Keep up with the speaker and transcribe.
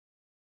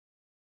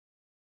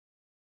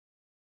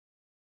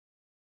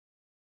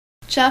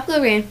Tropical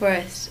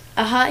rainforest,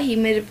 a hot,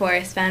 humid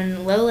forest found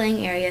in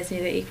low-lying areas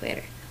near the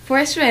equator.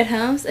 Forests provide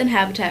homes and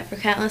habitat for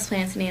countless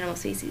plants and animal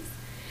species.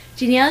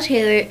 Danielle,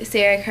 Taylor,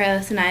 Sarah,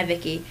 Carlos, and I,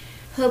 Vicky,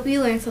 hope you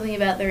learned something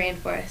about the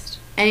rainforest.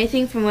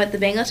 Anything from what the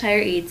Bengal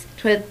tiger eats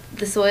to what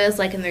the soil is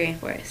like in the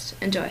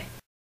rainforest. Enjoy.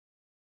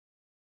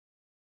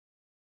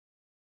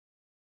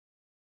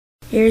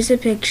 Here's a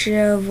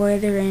picture of where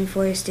the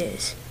rainforest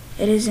is.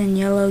 It is in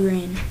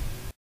yellow-green.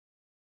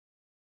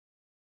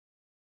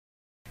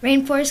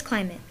 Rainforest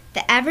climate.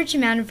 The average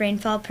amount of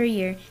rainfall per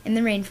year in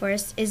the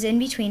rainforest is in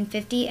between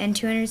 50 and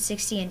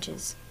 260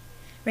 inches.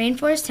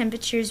 Rainforest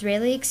temperatures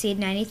rarely exceed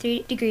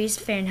 93 degrees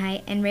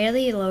Fahrenheit and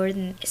rarely lower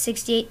than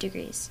 68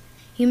 degrees.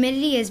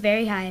 Humidity is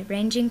very high,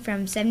 ranging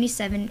from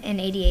 77 and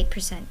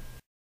 88%.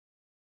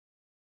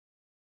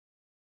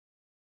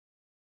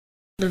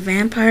 The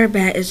vampire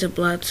bat is a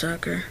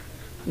bloodsucker.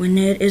 When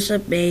it is a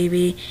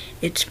baby,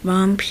 its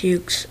mom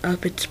pukes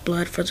up its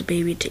blood for the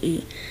baby to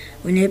eat.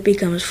 When it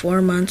becomes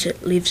 4 months,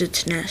 it leaves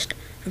its nest.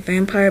 A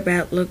vampire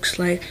bat looks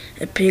like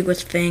a pig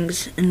with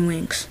fangs and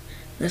wings.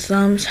 The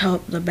thumbs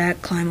help the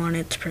bat climb on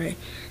its prey.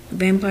 The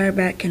vampire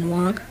bat can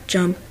walk,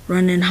 jump,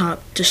 run, and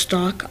hop to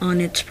stalk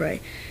on its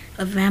prey.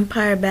 A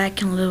vampire bat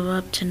can live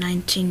up to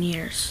 19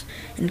 years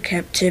in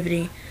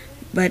captivity,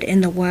 but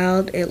in the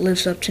wild it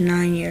lives up to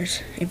 9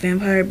 years. A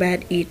vampire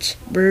bat eats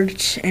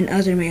birds and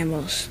other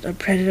mammals. The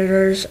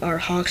predators are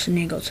hawks and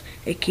eagles.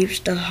 It keeps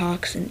the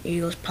hawks and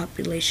eagles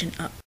population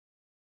up.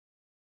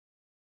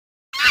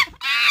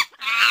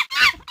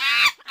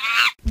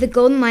 The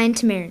golden lion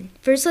tamarin.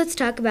 First, let's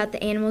talk about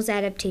the animal's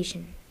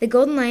adaptation. The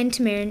golden lion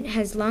tamarin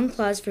has long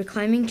claws for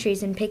climbing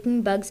trees and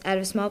picking bugs out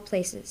of small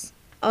places.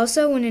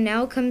 Also, when an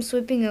owl comes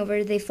swooping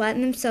over, they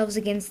flatten themselves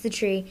against the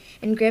tree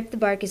and grip the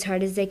bark as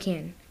hard as they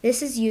can.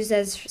 This is used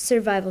as a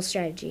survival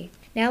strategy.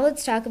 Now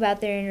let's talk about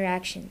their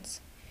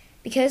interactions.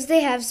 Because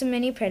they have so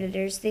many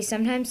predators, they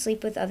sometimes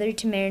sleep with other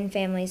tamarin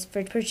families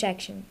for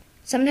protection.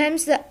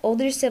 Sometimes the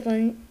older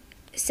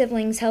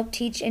siblings help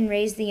teach and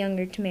raise the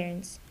younger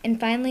tamarins. And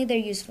finally, their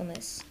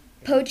usefulness.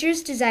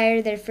 Poachers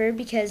desire their fur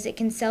because it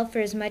can sell for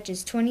as much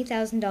as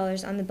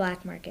 $20,000 on the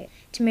black market.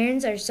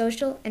 Tamarins are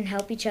social and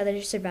help each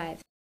other survive.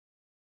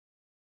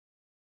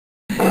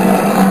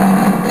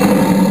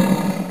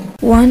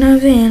 One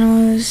of the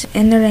animals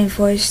in the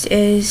rainforest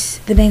is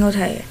the Bengal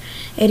tiger.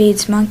 It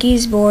eats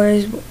monkeys,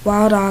 boars,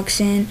 wild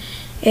oxen.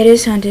 It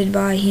is hunted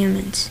by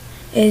humans.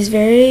 It is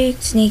very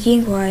sneaky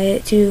and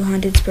quiet to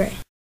hunt its prey.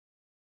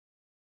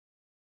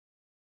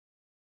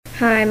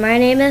 Hi, my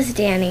name is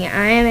Danny.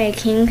 I am a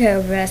king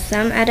cobra.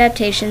 Some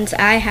adaptations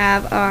I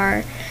have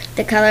are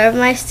the color of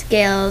my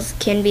scales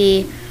can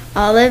be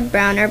olive,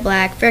 brown, or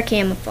black for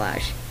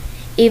camouflage.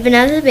 Even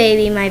as a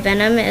baby, my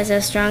venom is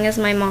as strong as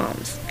my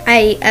mom's.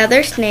 I eat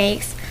other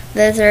snakes,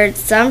 lizards,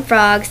 some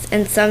frogs,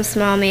 and some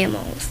small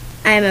mammals.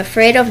 I am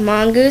afraid of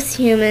mongoose,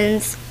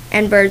 humans,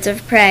 and birds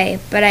of prey,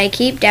 but I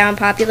keep down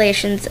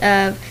populations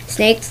of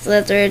snakes,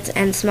 lizards,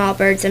 and small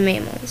birds and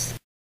mammals.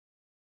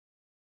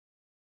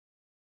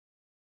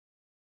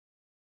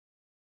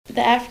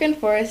 The African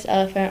forest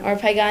elephant, or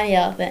Pygani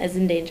elephant, is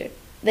endangered.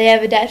 They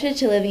have adapted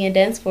to living in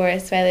dense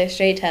forests by their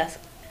straight tusks.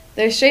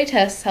 Their straight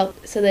tusks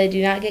help so they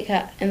do not get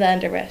caught in the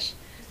underbrush.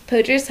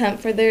 Poachers hunt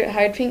for their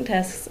hard pink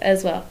tusks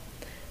as well.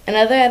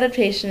 Another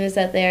adaptation is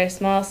that they are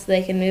small so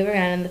they can move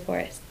around in the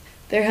forest.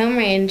 Their home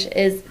range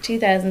is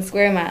 2,000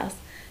 square miles.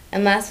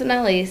 And last but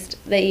not least,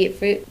 they eat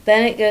fruit.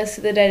 Then it goes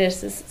through the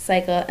digestive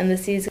cycle and the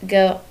seeds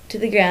go to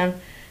the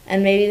ground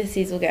and maybe the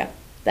seeds will grow.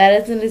 That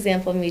is an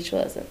example of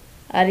mutualism.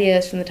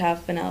 Adios from the top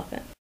of an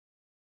elephant.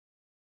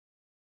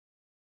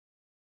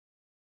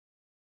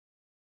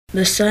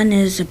 The sun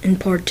is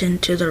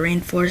important to the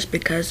rainforest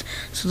because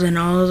so then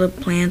all of the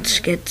plants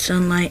get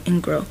sunlight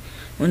and grow.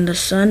 When the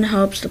sun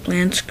helps the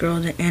plants grow,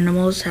 the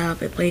animals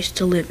have a place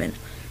to live in.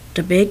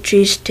 The big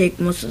trees take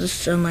most of the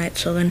sunlight,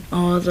 so then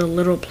all of the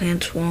little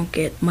plants won't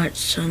get much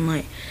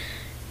sunlight.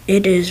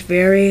 It is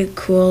very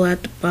cool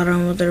at the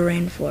bottom of the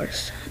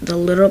rainforest. The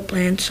little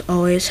plants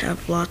always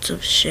have lots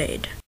of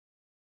shade.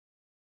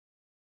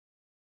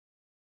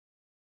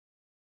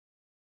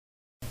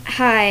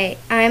 Hi,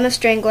 I am a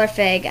strangler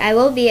fig. I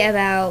will be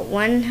about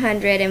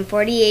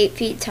 148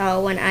 feet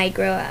tall when I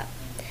grow up.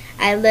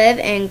 I live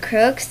in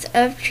crooks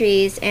of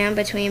trees and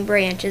between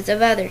branches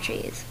of other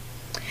trees.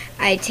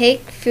 I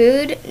take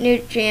food,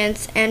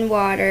 nutrients, and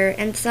water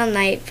and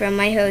sunlight from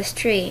my host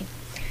tree.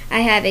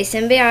 I have a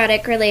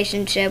symbiotic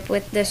relationship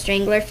with the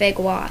strangler fig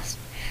wasp.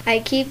 I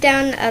keep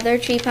down other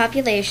tree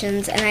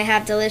populations and I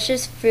have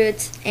delicious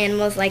fruits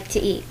animals like to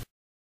eat.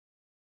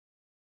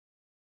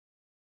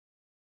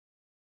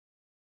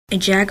 A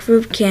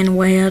jackfruit can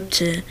weigh up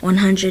to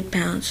 100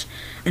 pounds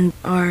and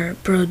are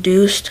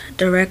produced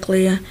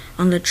directly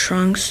on the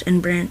trunks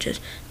and branches.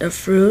 The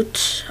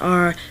fruits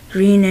are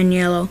green and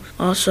yellow,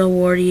 also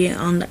warty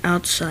on the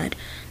outside.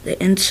 The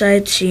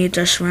inside seeds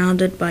are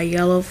surrounded by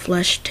yellow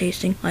flesh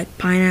tasting like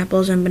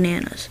pineapples and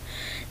bananas.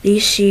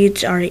 These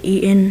seeds are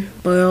eaten,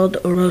 boiled,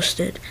 or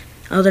roasted.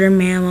 Other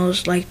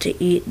mammals like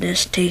to eat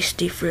this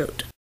tasty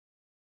fruit.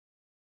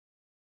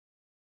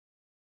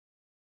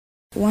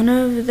 One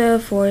of the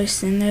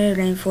forests in the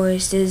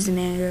rainforest is the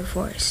mangrove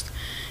forest.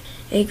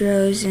 It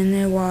grows in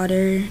the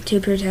water to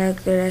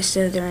protect the rest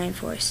of the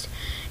rainforest.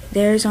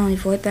 There is only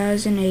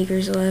 4,000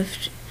 acres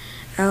left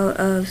out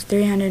of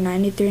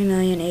 393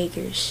 million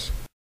acres.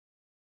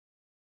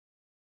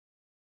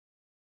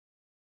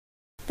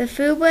 The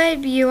food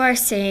web you are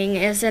seeing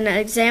is an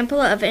example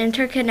of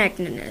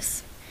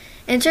interconnectedness.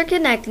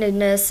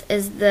 Interconnectedness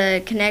is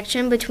the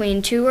connection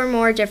between two or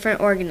more different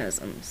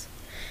organisms.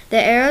 The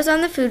arrows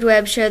on the food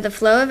web show the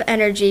flow of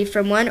energy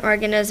from one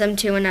organism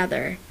to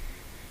another.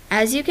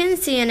 As you can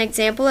see, an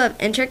example of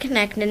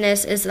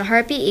interconnectedness is the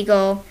harpy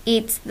eagle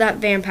eats the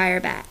vampire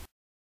bat.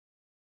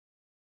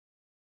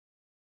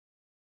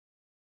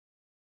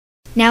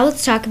 Now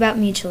let's talk about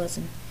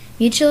mutualism.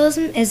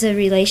 Mutualism is a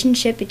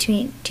relationship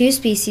between two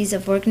species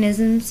of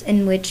organisms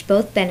in which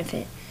both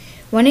benefit.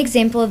 One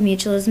example of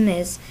mutualism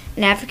is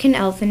an African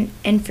elephant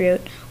and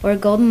fruit, or a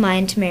golden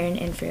lion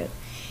tamarin and fruit.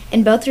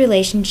 In both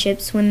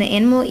relationships, when the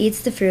animal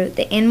eats the fruit,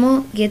 the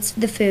animal gets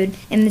the food,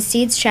 and the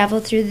seeds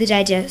travel through the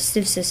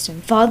digestive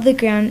system, fall to the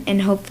ground,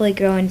 and hopefully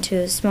grow into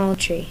a small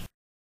tree.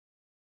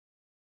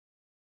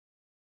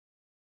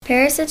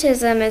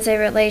 Parasitism is a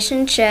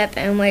relationship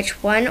in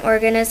which one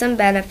organism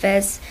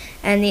benefits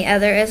and the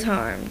other is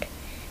harmed.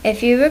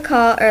 If you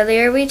recall,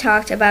 earlier we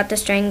talked about the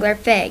strangler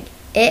fig.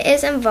 It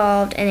is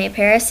involved in a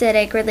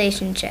parasitic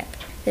relationship.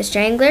 The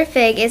strangler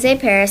fig is a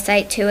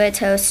parasite to its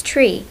host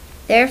tree,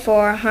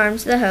 therefore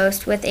harms the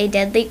host with a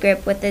deadly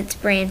grip with its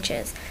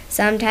branches,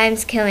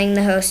 sometimes killing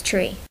the host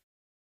tree.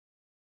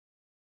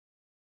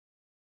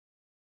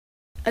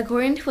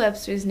 According to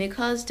Webster's New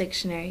College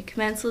Dictionary,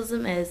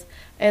 commensalism is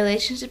a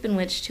relationship in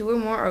which two or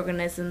more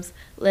organisms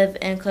live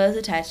in close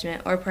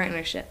attachment or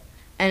partnership,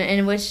 and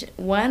in which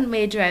one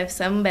may derive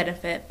some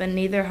benefit but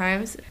neither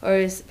harms or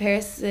is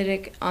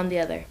parasitic on the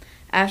other.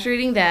 After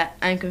reading that,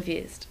 I'm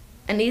confused.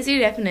 An easier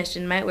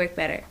definition might work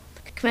better.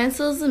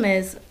 Commensalism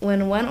is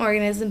when one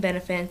organism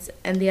benefits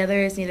and the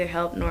other is neither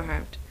helped nor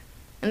harmed.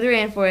 In the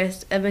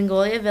rainforest, a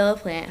Bengolia villa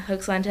plant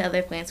hooks onto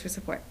other plants for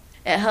support.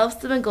 It helps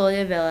the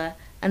Bengolia villa,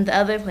 and the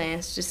other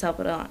plants just help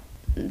it along.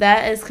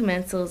 That is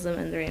commensalism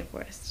in the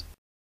rainforest.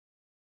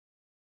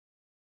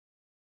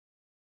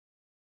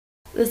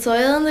 The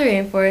soil in the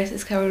rainforest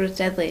is covered with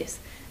dead leaves.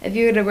 If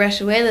you were to brush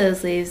away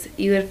those leaves,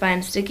 you would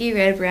find sticky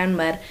red-brown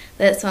mud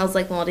that smells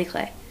like moldy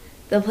clay.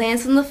 The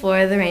plants on the floor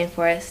of the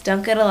rainforest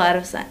don't get a lot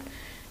of sun.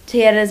 To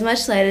get as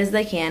much light as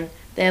they can,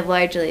 they have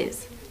large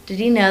leaves. Did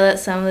you know that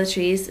some of the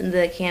trees in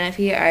the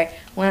canopy are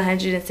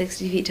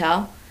 160 feet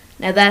tall?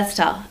 Now that's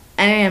tall.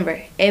 And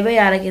remember,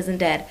 abiotic isn't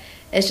dead.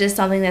 It's just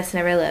something that's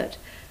never lived.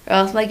 Or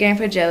else my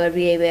Grandpa Joe would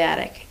be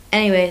abiotic.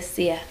 Anyways,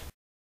 see ya.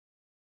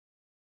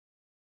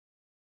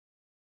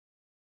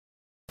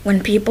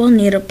 When people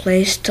need a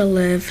place to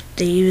live,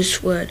 they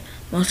use wood.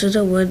 Most of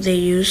the wood they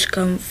use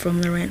comes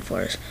from the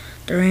rainforest.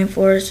 The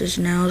rainforest is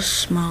now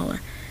smaller.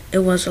 It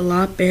was a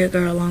lot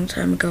bigger a long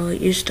time ago. It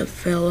used to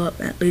fill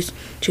up at least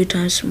 2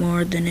 times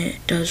more than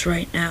it does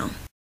right now.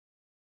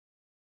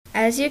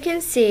 As you can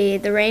see,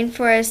 the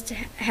rainforest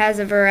has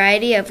a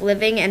variety of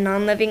living and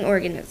non-living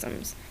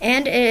organisms,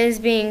 and it is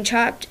being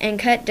chopped and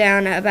cut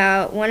down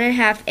about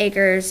 1.5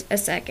 acres a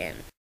second.